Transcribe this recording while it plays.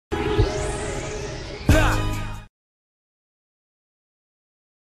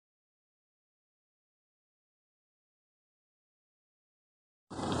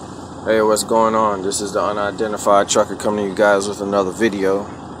Hey, what's going on? This is the Unidentified Trucker coming to you guys with another video.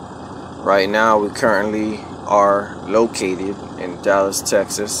 Right now we currently are located in Dallas,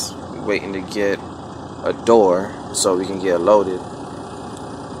 Texas, waiting to get a door so we can get loaded.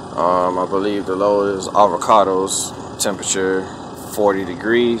 I believe the load is avocados, temperature 40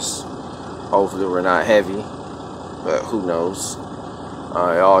 degrees. Hopefully we're not heavy, but who knows.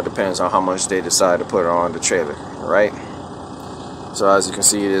 It all depends on how much they decide to put on the trailer, right? So as you can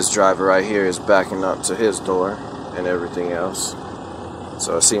see, this driver right here is backing up to his door and everything else.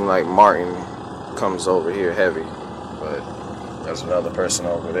 So it seemed like Martin comes over here heavy, but there's another person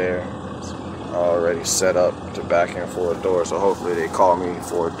over there already set up to back in for a door. So hopefully they call me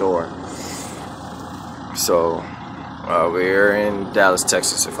for a door. So we're in Dallas,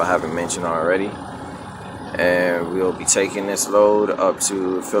 Texas, if I haven't mentioned already. And we'll be taking this load up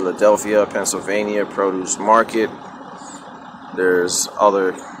to Philadelphia, Pennsylvania Produce Market. There's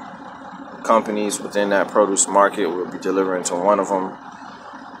other companies within that produce market. We'll be delivering to one of them.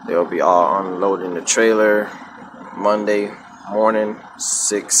 They'll be all unloading the trailer Monday morning,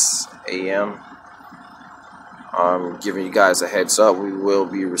 6 a.m. I'm giving you guys a heads up. We will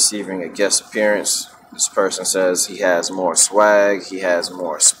be receiving a guest appearance. This person says he has more swag, he has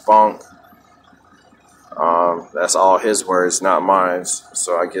more spunk. That's all his words, not mine.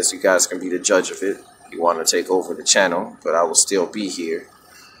 So I guess you guys can be the judge of it. You want to take over the channel, but I will still be here,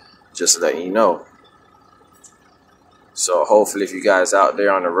 just letting you know. So hopefully if you guys out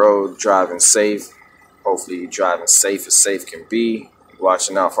there on the road driving safe, hopefully you're driving safe as safe can be,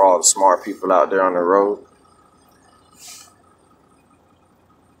 watching out for all the smart people out there on the road.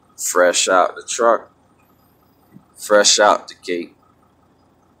 Fresh out the truck, fresh out the gate,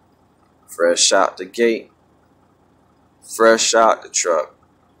 fresh out the gate, fresh out the truck.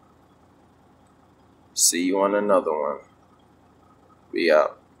 See you on another one. We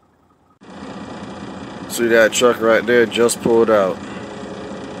out. See that truck right there just pulled out.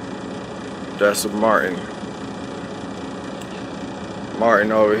 That's a Martin.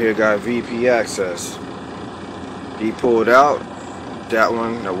 Martin over here got VP access. He pulled out. That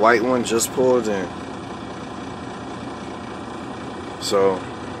one, the white one, just pulled in. So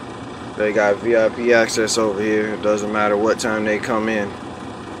they got VIP access over here. It doesn't matter what time they come in.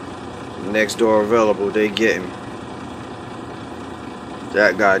 Next door available, they getting.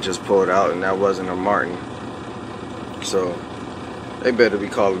 That guy just pulled out, and that wasn't a Martin. So they better be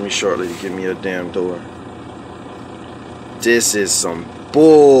calling me shortly to give me a damn door. This is some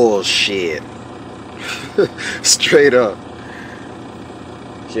bullshit. Straight up.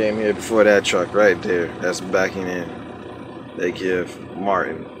 Came here before that truck right there. That's backing in. They give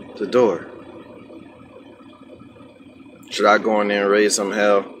Martin the door. Should I go in there and raise some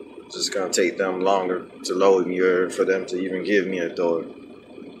hell? It's just gonna take them longer to load me or for them to even give me a door.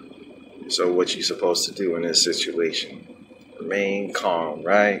 So what you supposed to do in this situation? Remain calm,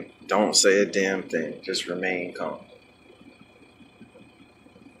 right? Don't say a damn thing. Just remain calm.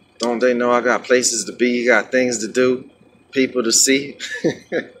 Don't they know I got places to be, got things to do, people to see?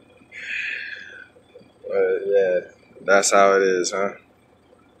 But yeah, that's how it is, huh?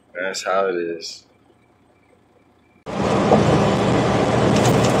 That's how it is.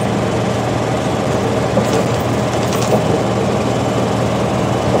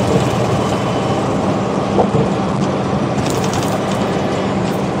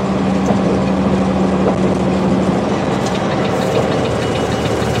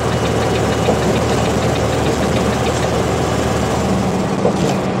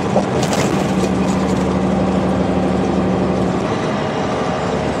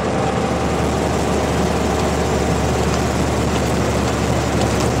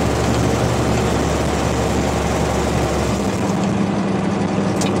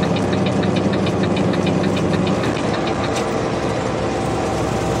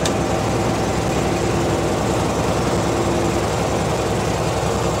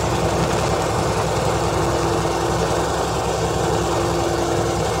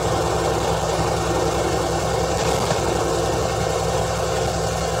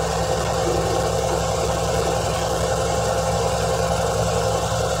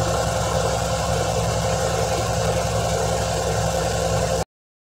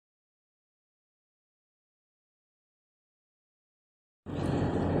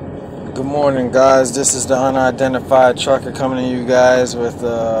 Good morning, guys. This is the Unidentified Trucker coming to you guys with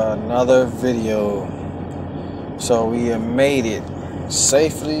another video. So we have made it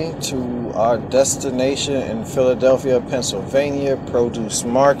safely to our destination in Philadelphia, Pennsylvania Produce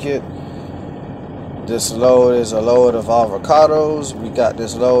Market. This load is a load of avocados. We got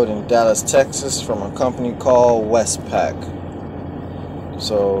this load in Dallas, Texas from a company called Westpac.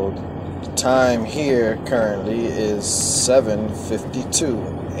 So time here currently is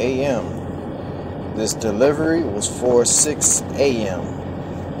 7:52 a.m. This delivery was for 6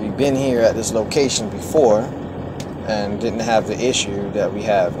 a.m. We've been here at this location before and didn't have the issue that we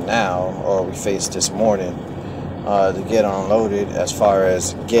have now, or we faced this morning, to get unloaded. As far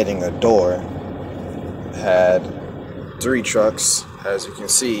as getting a door, had 3 trucks, as you can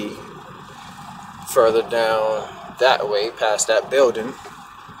see, further down that way past that building,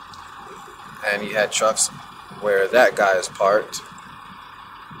 and you had trucks where that guy is parked,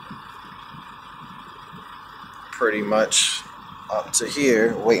 pretty much up to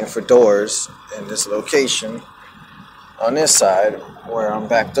here, waiting for doors in this location on this side where I'm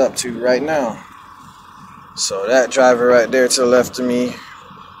backed up to right now. So that driver right there to the left of me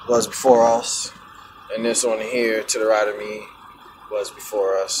was before us, and this one here to the right of me was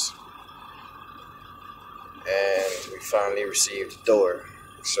before us, and we finally received the door.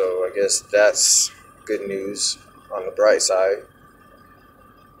 So I guess that's good news on the bright side.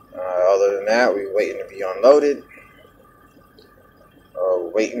 Other than that, we're waiting to be unloaded.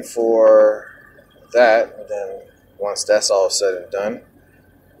 Waiting for that, and then once that's all said and done,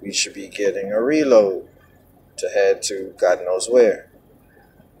 we should be getting a reload to head to God knows where.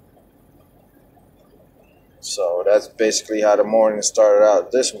 So that's basically how the morning started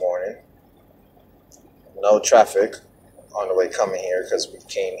out this morning. No traffic on the way coming here because we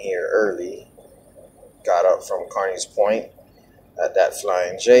came here early. Got up from Carney's Point at that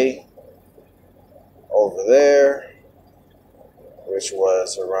Flying J over there, which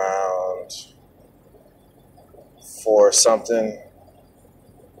was around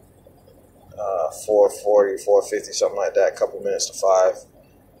 4:40, 4:50, something like that, a couple minutes to 5.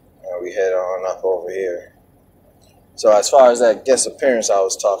 And we head on up over here. So as far as that guest appearance I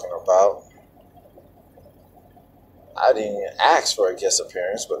was talking about, I didn't even ask for a guest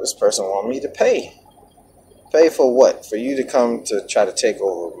appearance, but this person wanted me to pay. Pay for what? For you to come to try to take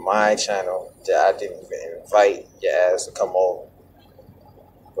over my channel that I didn't even invite your ass to come over.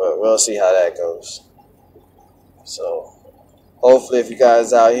 But we'll see how that goes. So hopefully if you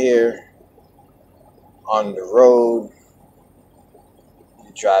guys out here on the road,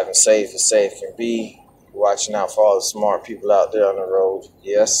 you're driving safe as safe can be. You're watching out for all the smart people out there on the road.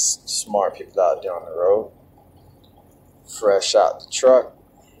 Yes, smart people out there on the road. Fresh out the truck,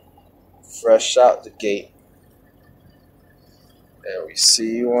 fresh out the gate, and we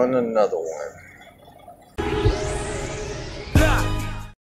see you on another one.